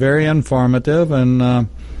very informative and,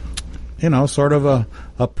 sort of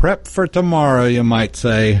a prep for tomorrow, you might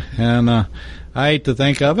say. And I hate to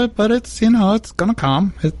think of it, but it's, it's going to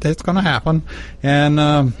come. It's going to happen. And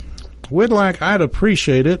I'd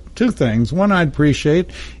appreciate it. Two things. One, I'd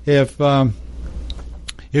appreciate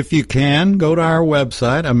if you can, go to our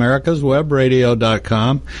website,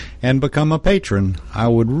 americaswebradio.com, and become a patron. I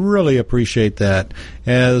would really appreciate that,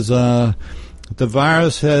 as the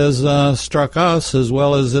virus has struck us as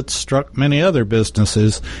well as it's struck many other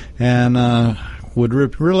businesses, and would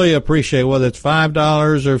really appreciate whether it's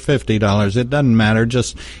 $5 or $50. It doesn't matter.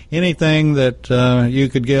 Just anything that you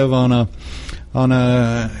could give on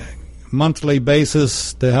a monthly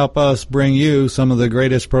basis to help us bring you some of the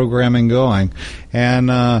greatest programming going.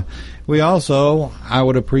 And I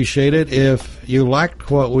would appreciate it if you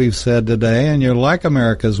liked what we've said today and you like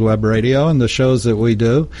America's Web Radio and the shows that we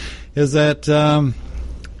do, is that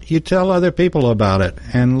you tell other people about it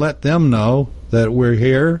and let them know that we're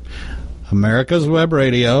here, America's Web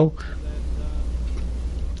Radio.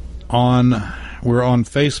 We're on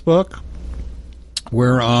Facebook.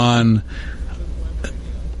 We're on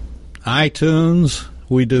iTunes,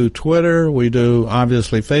 we do Twitter, we do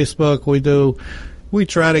obviously Facebook, we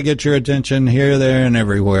try to get your attention here, there, and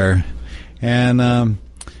everywhere. And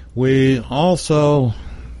we also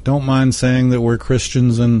don't mind saying that we're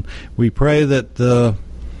Christians, and we pray that the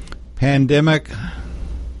pandemic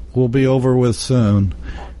will be over with soon,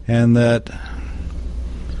 and that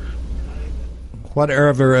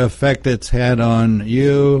whatever effect it's had on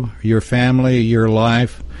you, your family, your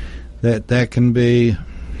life, that can be,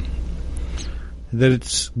 that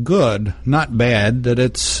it's good, not bad, that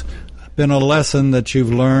it's been a lesson that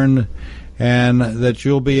you've learned and that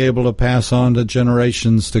you'll be able to pass on to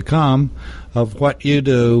generations to come of what you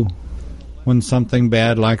do when something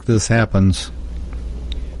bad like this happens.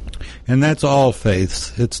 And that's all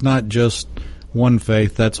faiths. It's not just one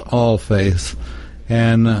faith, that's all faiths.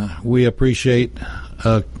 And we appreciate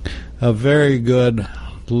a very good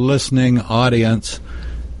listening audience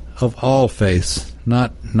of all faiths.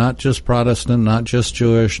 Not just Protestant, not just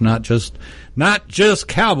Jewish, not just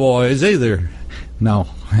Cowboys either. No,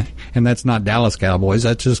 and that's not Dallas Cowboys.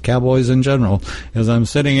 That's just Cowboys in general. As I'm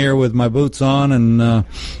sitting here with my boots on, and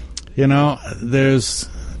there's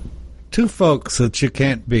two folks that you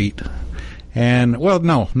can't beat. And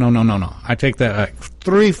no. I take that back.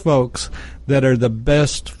 Three folks that are the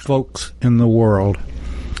best folks in the world.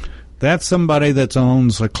 That's somebody that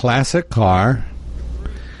owns a classic car.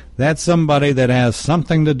 That's somebody that has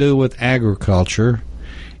something to do with agriculture,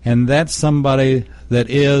 and that's somebody that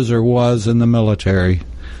is or was in the military.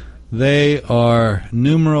 They are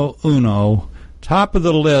numero uno, top of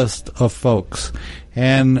the list of folks.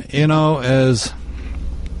 And, as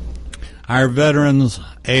our veterans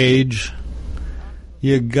age,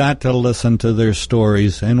 you got to listen to their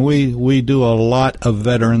stories. And we do a lot of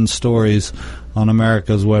veteran stories on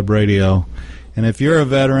America's Web Radio. And if you're a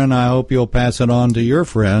veteran, I hope you'll pass it on to your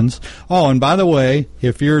friends. Oh, and by the way,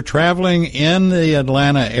 if you're traveling in the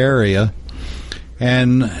Atlanta area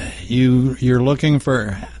and you're looking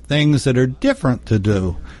for things that are different to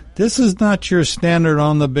do, this is not your standard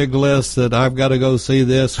on the big list that I've got to go see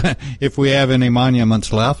this if we have any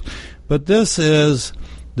monuments left. But this is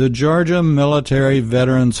the Georgia Military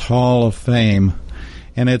Veterans Hall of Fame.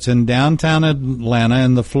 And it's in downtown Atlanta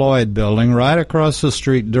in the Floyd Building, right across the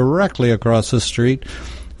street, directly across the street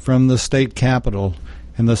from the state capitol.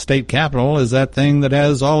 And the state capitol is that thing that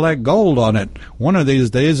has all that gold on it. One of these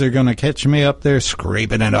days they're going to catch me up there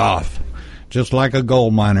scraping it off, just like a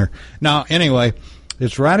gold miner. Now, anyway,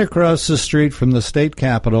 it's right across the street from the state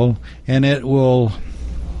capitol, and it will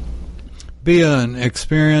be an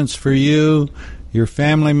experience for you, your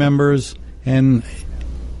family members, and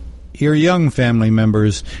your young family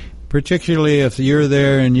members, particularly if you're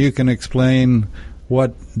there and you can explain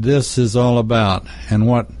what this is all about and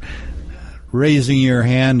what raising your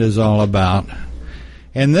hand is all about.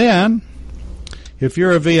 And then, if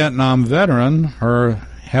you're a Vietnam veteran or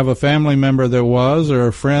have a family member that was or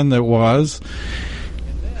a friend that was,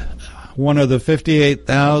 one of the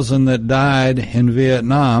 58,000 that died in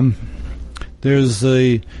Vietnam, there's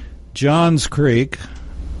the Johns Creek.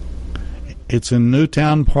 It's in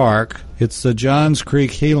Newtown Park. It's the Johns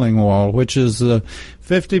Creek Healing Wall, which is a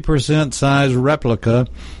 50% size replica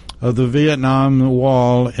of the Vietnam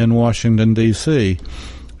Wall in Washington, D.C.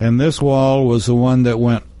 And this wall was the one that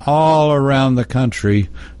went all around the country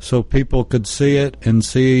so people could see it and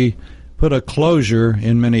put a closure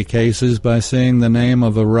in many cases by seeing the name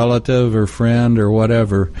of a relative or friend or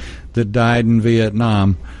whatever that died in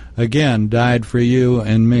Vietnam. Again, died for you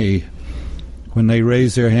and me when they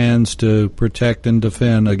raised their hands to protect and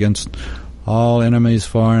defend against all enemies,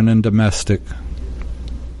 foreign and domestic.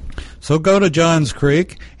 So go to Johns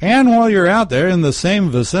Creek, and while you're out there in the same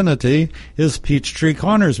vicinity is Peachtree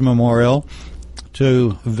Corners Memorial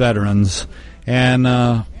to veterans, and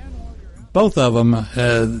both of them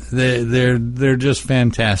they're just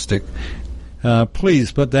fantastic.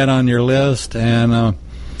 Please put that on your list, and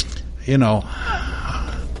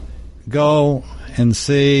go and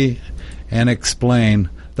see and explain.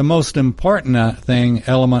 The most important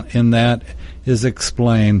element in that is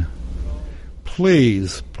explain.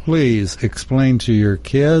 Please explain to your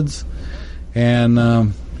kids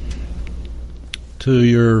and to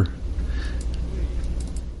your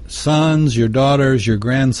sons, your daughters, your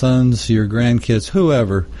grandsons, your grandkids,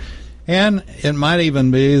 whoever. And it might even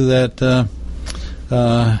be that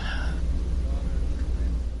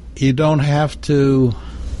you don't have to.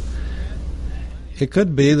 It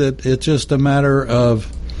could be that it's just a matter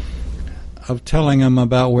of telling them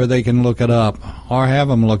about where they can look it up, or have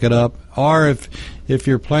them look it up, or if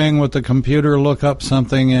you're playing with the computer, look up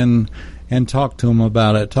something and talk to them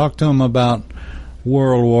about it. Talk to them about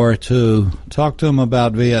World War II. Talk to them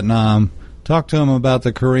about Vietnam. Talk to them about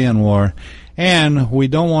the Korean War. And we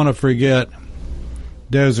don't want to forget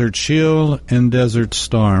Desert Shield and Desert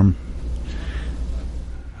Storm.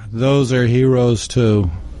 Those are heroes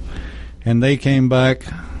too. And they came back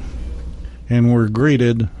and were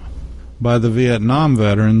greeted by the Vietnam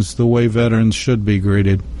veterans the way veterans should be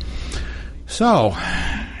greeted. So,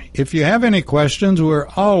 if you have any questions, or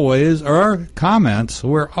comments,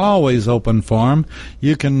 we're always open for them.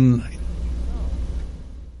 You can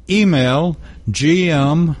email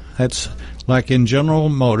GM, that's like in General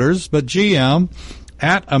Motors, but GM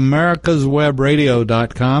at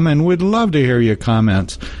americaswebradio.com, and we'd love to hear your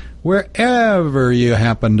comments. Wherever you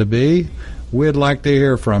happen to be, we'd like to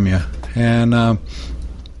hear from you. And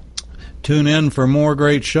tune in for more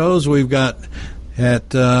great shows. We've got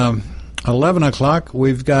at 11 o'clock,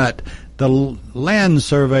 we've got the Land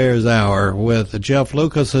Surveyors Hour with Jeff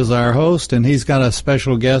Lucas as our host, and he's got a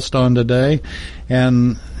special guest on today.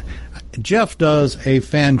 And Jeff does a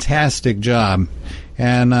fantastic job.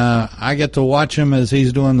 And I get to watch him as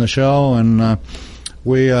he's doing the show, and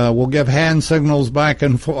we'll give hand signals back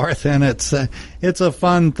and forth, and it's a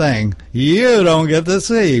fun thing. You don't get to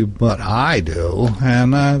see, but I do,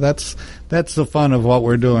 and that's the fun of what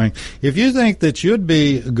we're doing. If you think that you'd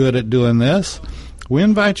be good at doing this, we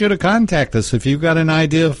invite you to contact us. If you've got an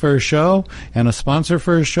idea for a show and a sponsor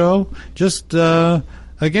for a show, just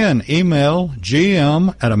again, email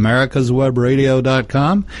gm at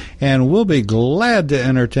americaswebradio.com, and we'll be glad to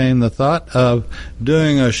entertain the thought of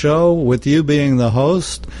doing a show with you being the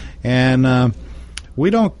host. And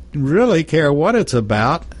we don't really care what it's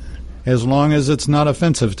about as long as it's not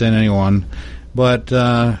offensive to anyone. But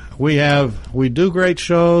we do great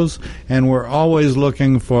shows, and we're always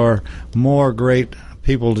looking for more great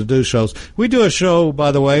people to do shows. We do a show,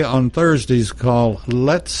 by the way, on Thursdays called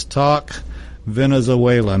Let's Talk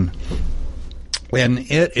Venezuelan, and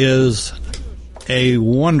it is a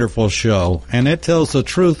wonderful show, and it tells the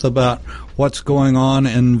truth about what's going on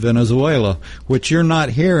in Venezuela, which you're not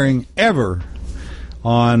hearing ever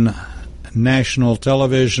on national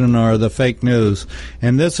television or the fake news.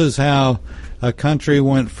 And this is how a country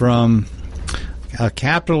went from a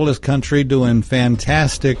capitalist country doing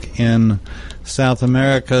fantastic in South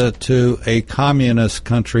America to a communist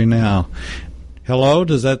country now. Hello,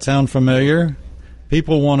 does that sound familiar?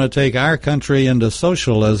 People want to take our country into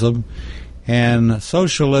socialism, and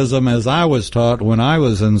socialism, as I was taught when I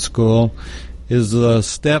was in school, is a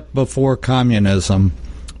step before communism,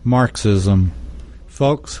 Marxism.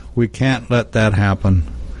 Folks, we can't let that happen.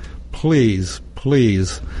 Please,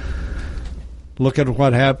 Look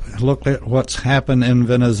at what's happened in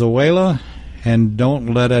Venezuela, and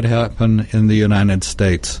don't let it happen in the United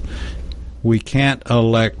States. We can't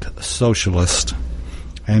elect socialists,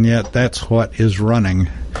 and yet that's what is running,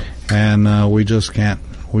 and we just can't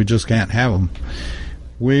have them.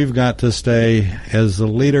 We've got to stay as the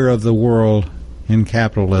leader of the world in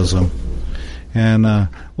capitalism, and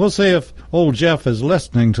we'll see if old Jeff is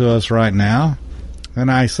listening to us right now. And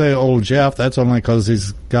I say old Jeff, that's only because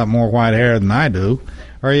he's got more white hair than I do.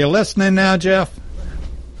 Are you listening now, Jeff?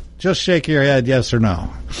 Just shake your head, yes or no.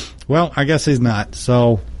 Well, I guess he's not.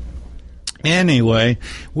 So, anyway,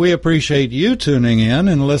 we appreciate you tuning in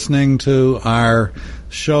and listening to our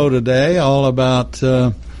show today, all about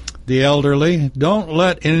the elderly. Don't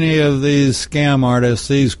let any of these scam artists,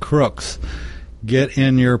 these crooks, get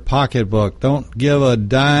in your pocketbook. Don't give a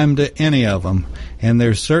dime to any of them. And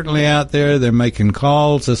they're certainly out there. They're making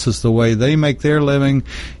calls. This is the way they make their living,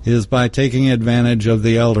 is by taking advantage of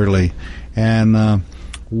the elderly. And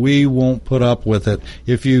we won't put up with it.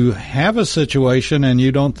 If you have a situation and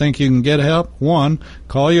you don't think you can get help, one,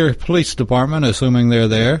 call your police department, assuming they're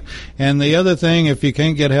there. And the other thing, if you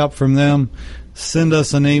can't get help from them, send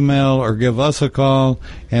us an email or give us a call,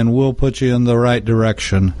 and we'll put you in the right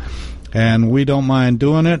direction. And we don't mind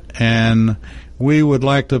doing it, and we would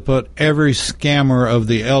like to put every scammer of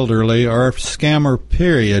the elderly, or scammer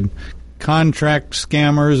period, contract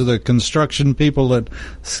scammers, the construction people that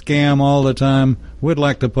scam all the time, we'd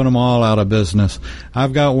like to put them all out of business.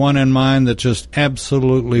 I've got one in mind that's just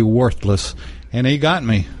absolutely worthless, and he got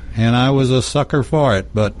me, and I was a sucker for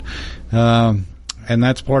it. But and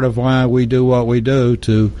that's part of why we do what we do,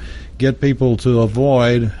 to get people to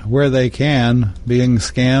avoid, where they can, being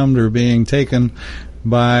scammed or being taken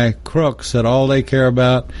by crooks that all they care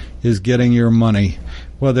about is getting your money.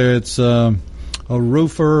 Whether it's a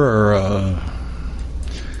roofer or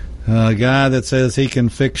a guy that says he can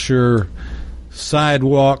fix your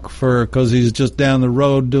sidewalk because he's just down the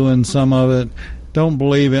road doing some of it. Don't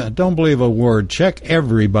believe it. Don't believe a word. Check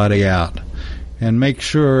everybody out and make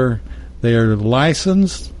sure they are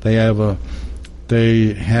licensed. They have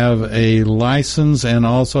a license and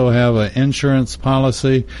also have an insurance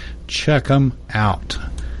policy. Check them out.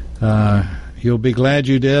 You'll be glad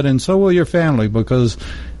you did, and so will your family, because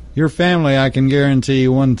your family, I can guarantee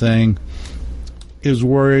you one thing, is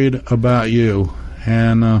worried about you,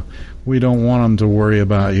 and we don't want them to worry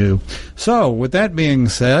about you. So, with that being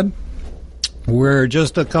said, we're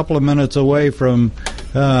just a couple of minutes away from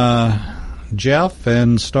Jeff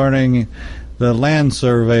and starting the Land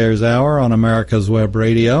Surveyors Hour on America's Web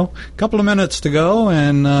Radio. A couple of minutes to go,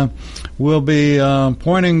 and we'll be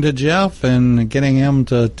pointing to Jeff and getting him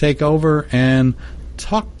to take over and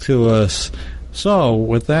talk to us. So,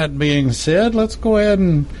 with that being said, let's go ahead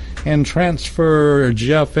and transfer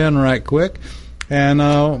Jeff in right quick.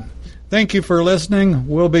 And thank you for listening.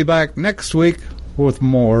 We'll be back next week with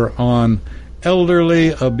more on elderly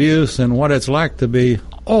abuse and what it's like to be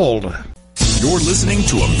old. You're listening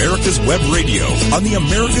to America's Web Radio on the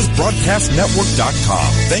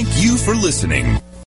AmericasBroadcastNetwork.com. Thank you for listening.